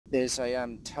There's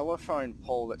a telephone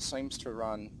pole that seems to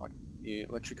run, like the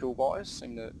electrical wires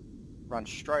seem to run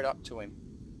straight up to him.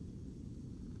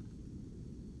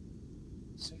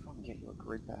 Let's see if I can get you a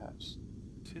grid perhaps.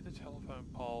 See the telephone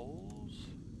poles.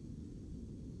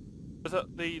 Is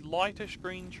it the lightish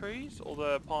green trees or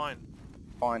the pine?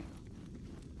 Fine.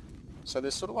 So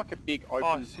there's sort of like a big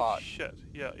open part. Shit.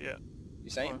 Yeah. You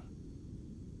see him?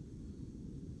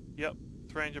 Yep.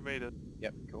 300 meters.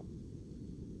 Yep, cool.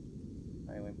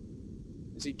 Nail him.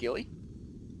 Is he ghillie?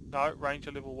 No,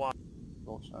 ranger level 1.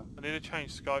 Thought so. I need to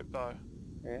change scope though.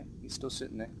 Yeah, he's still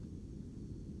sitting there.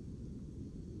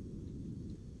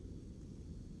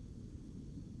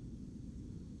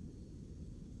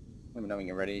 Let me know when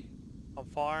you're ready. I'm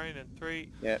firing in 3,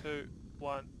 Yep. 2,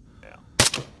 1, now.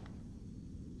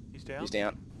 He's down? He's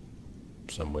down.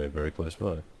 Somewhere very close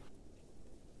by.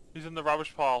 He's in the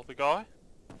rubbish pile, the guy.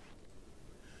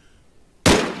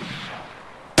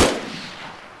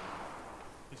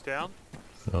 He's down.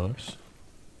 Nice.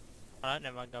 Alright,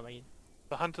 never mind, go back in.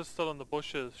 The hunter's still in the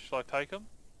bushes. Should I take him?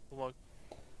 Or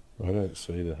I don't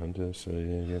see the hunter, so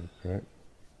yeah, get a crack.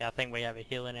 Yeah, I think we have a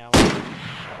hill in our way.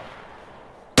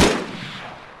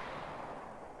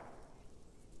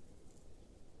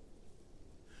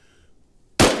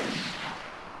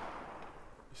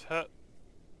 he's hit.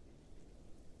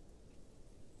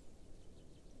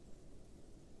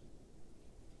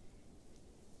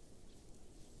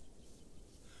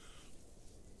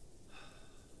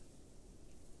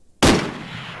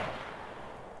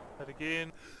 Hit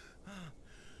again.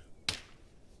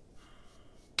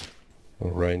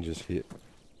 Well, ranger's hit.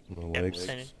 My Yep, legs.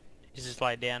 seen it. He's just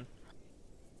laid down.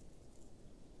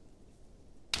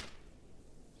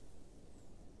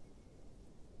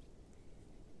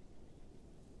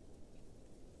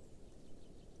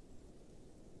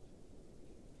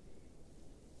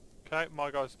 Okay,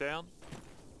 my guy's down.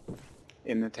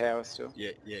 In the tower still.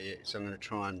 Yeah. So I'm going to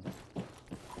try and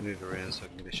move around so I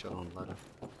can get a shot on ladder.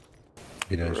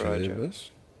 You don't see Roger.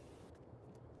 this?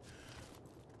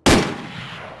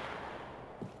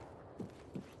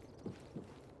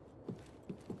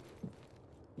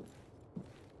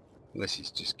 Unless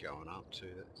he's just going up to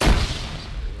it.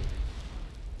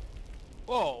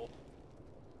 Whoa!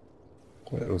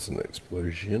 That was an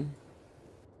explosion.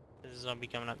 There's a zombie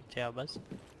coming up the tower, buzz.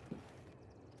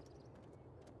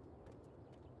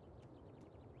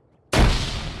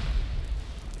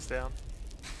 He's down.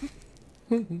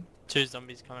 2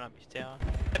 zombies coming up his tower.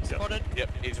 Yep. Spotted.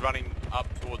 Yep, he's running up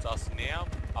towards us now,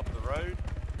 up the road,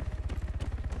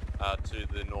 to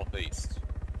the northeast.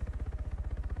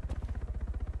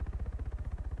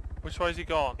 Which way's he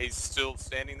gone? He's still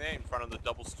standing there in front of the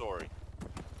double story.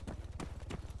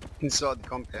 Inside the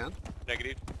compound.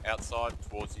 Negative, outside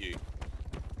towards you.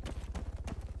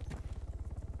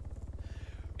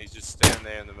 He's just standing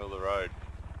there in the middle of the road.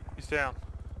 He's down.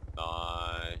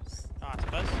 Nice. Nice,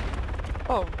 buzz.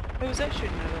 Oh, who was that shooting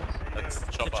at us? That's the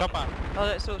The chopper. chopper. Oh,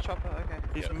 that's still the chopper, okay.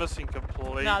 He's Yep. missing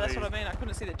completely. No, that's what I mean, I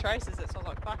couldn't see the traces, it sounds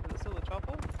like fuck, is it still the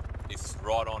chopper? He's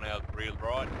right on our rear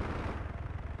right.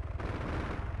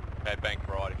 Okay, bank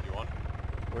right if you want.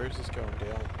 Where is this going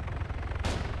down?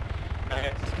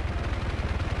 Okay.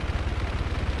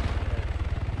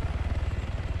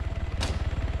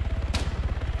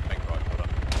 Bank right, hold up.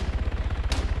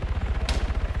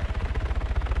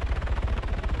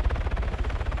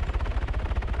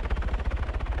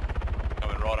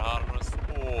 Coming right hard on us.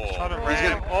 Shot him Oh. round. He's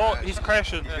gonna Oh, crash. he's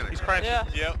crashing. He's gonna He's crash.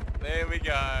 crashing. Yeah. Yep, there we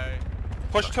go.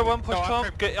 Push to him, push Go to after him.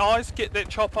 him. Get eyes, get that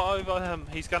chopper over him.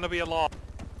 He's gonna be alive.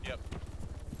 Yep.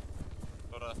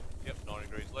 Got a, yep, 90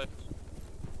 degrees left.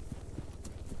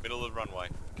 Middle of the runway.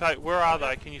 Okay, where are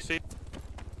they? Can you see?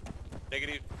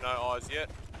 Negative, no eyes yet.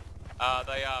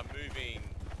 They are moving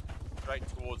straight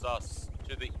towards us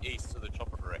to the east of the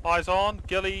chopper wreck. Eyes on.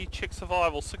 Ghillie, check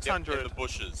survival. Yep, 600. in the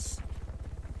bushes.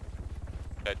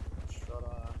 Okay.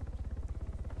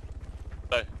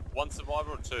 So, 1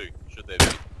 survivor or 2 should there be?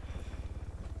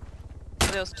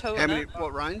 There was 2 How in many? it.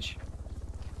 What range?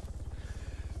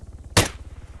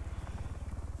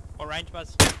 What range,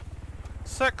 buzz?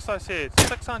 6, I said.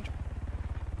 600.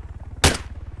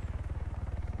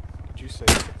 Did you say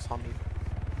 600?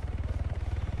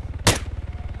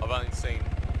 I've only seen...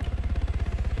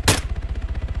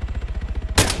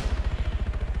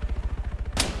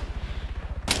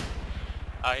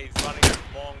 he's running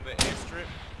along the airstrip.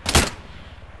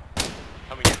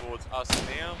 Coming towards us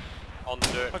now. On the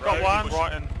dirt I've road. got one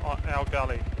right in our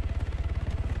gully.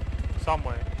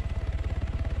 Somewhere.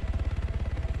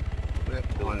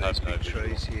 Yep, behind have those no big visual.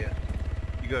 trees here.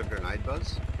 You got a grenade,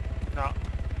 Buzz? No.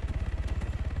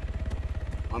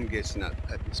 I'm guessing at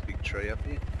this big tree up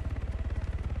here.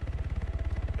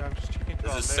 Yeah, I'm just checking to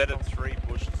There's our a set left. of 3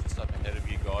 bushes and stuff ahead of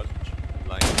you guys, which is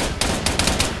lane.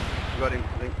 Got him,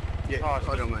 I think. Yeah, Oh,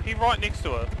 right on, mate. he right next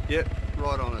to it. Yep,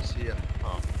 right on us here.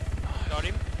 Got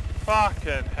him.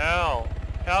 Fucking hell.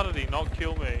 How did he not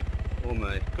kill me? Or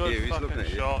me. Good Yeah, he's looking fucking at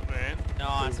you. shot, man.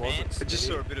 Nice, Who was man. it? I just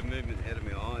saw a bit of movement ahead of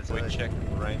my eyes. We eh? check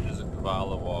ranges at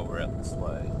Kavala while we're out this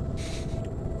way.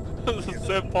 There's a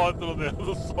Sand Python on the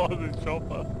other side of the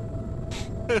chopper.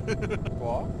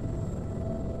 What?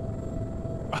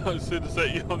 I said, is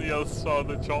that you on the other side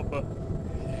of the chopper?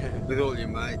 With all your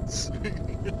mates. Look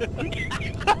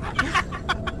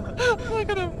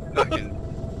at him. Fucking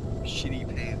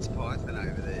shitty pants python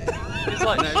over there. He's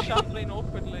like No. shuffling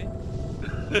awkwardly.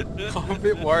 I'm a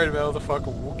bit worried about all the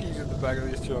fucking Wookiees in the back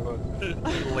of this chopper.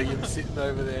 Liam sitting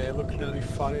over there looking at me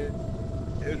funny. It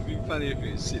would be funny if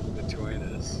he was sitting between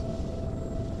us.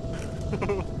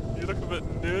 You look a bit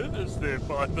nervous there,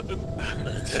 Python.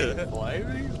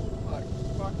 Flavor? Like,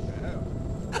 fuck hell.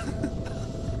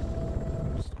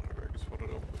 It's not a very good spot at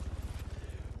all.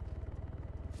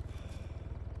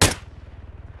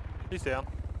 He's down.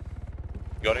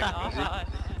 Got him? Oh,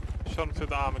 nice. Shot him through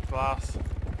the armoured glass.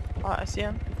 Alright, I see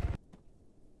him.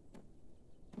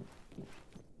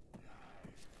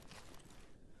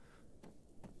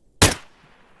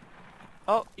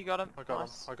 Oh, you got him. I got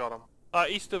Nice. him. I got him.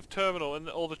 East of terminal, in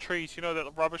all the trees, you know that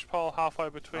rubbish pile halfway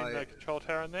between Oh, yeah. the control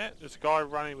tower and that? There's a guy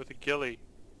running with a ghillie.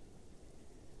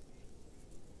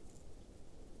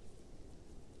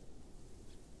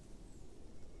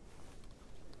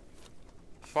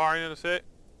 Firing in a sec.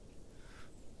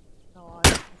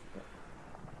 Nice.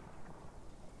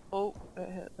 Oh, it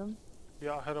hit them.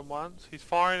 Yeah, I hit him once. He's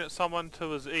firing at someone to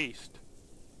his east.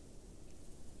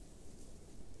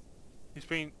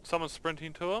 Someone's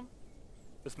sprinting to him.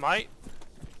 His mate.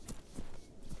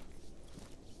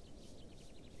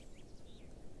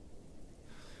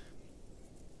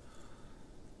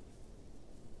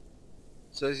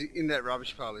 So is he in that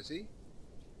rubbish pile, is he?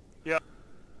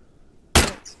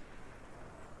 Thanks.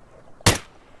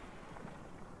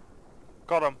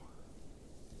 Got him.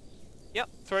 Yep.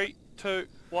 3, 2,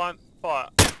 1, fire.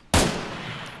 Good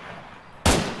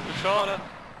shot.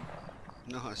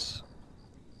 Nice.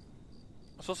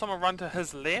 I saw someone run to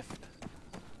his left.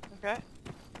 Okay.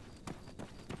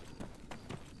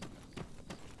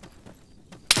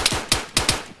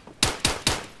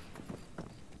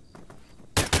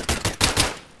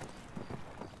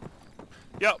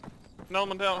 Yep. Another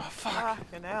one down. Oh, fuck.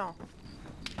 Fucking hell.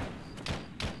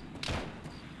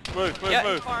 Move, move, Yeah,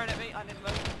 he's move. firing at me. I need to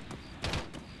move.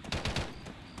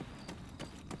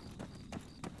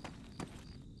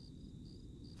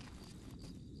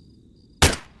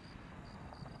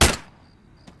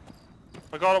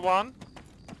 I got it one.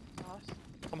 Nice.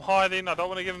 I'm hiding. I don't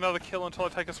want to get another kill until I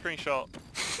take a screenshot.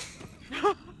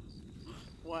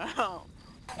 Wow.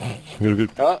 You got a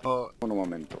good... Oh, Un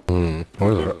momento.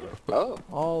 What is that? Oh,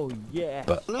 Oh yeah.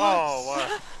 nice. Oh,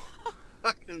 wow.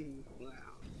 Fucking wow.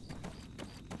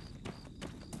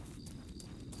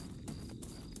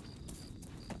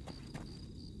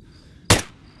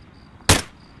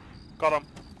 Got him.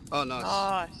 Oh, nice.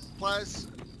 Nice. Players,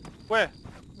 Where?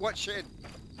 what shed?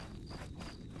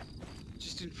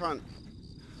 Just in front.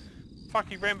 Fuck,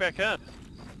 he ran back in.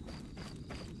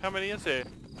 How many is there?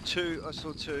 2, I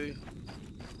saw 2.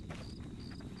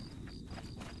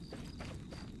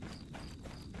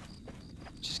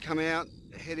 Just come out,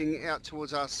 heading out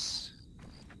towards us.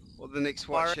 Or the next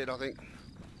white Fire. shed, I think.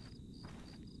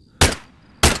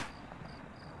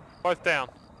 Both down.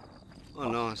 Oh,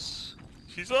 nice.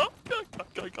 She's up. Go,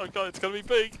 go, go, go. It's gonna be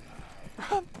big.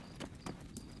 Run.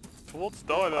 Towards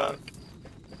Dino.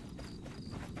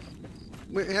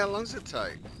 Wait, how long does it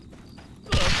take?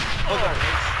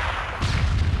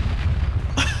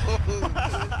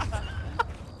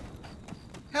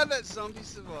 How'd that zombie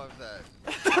survive that?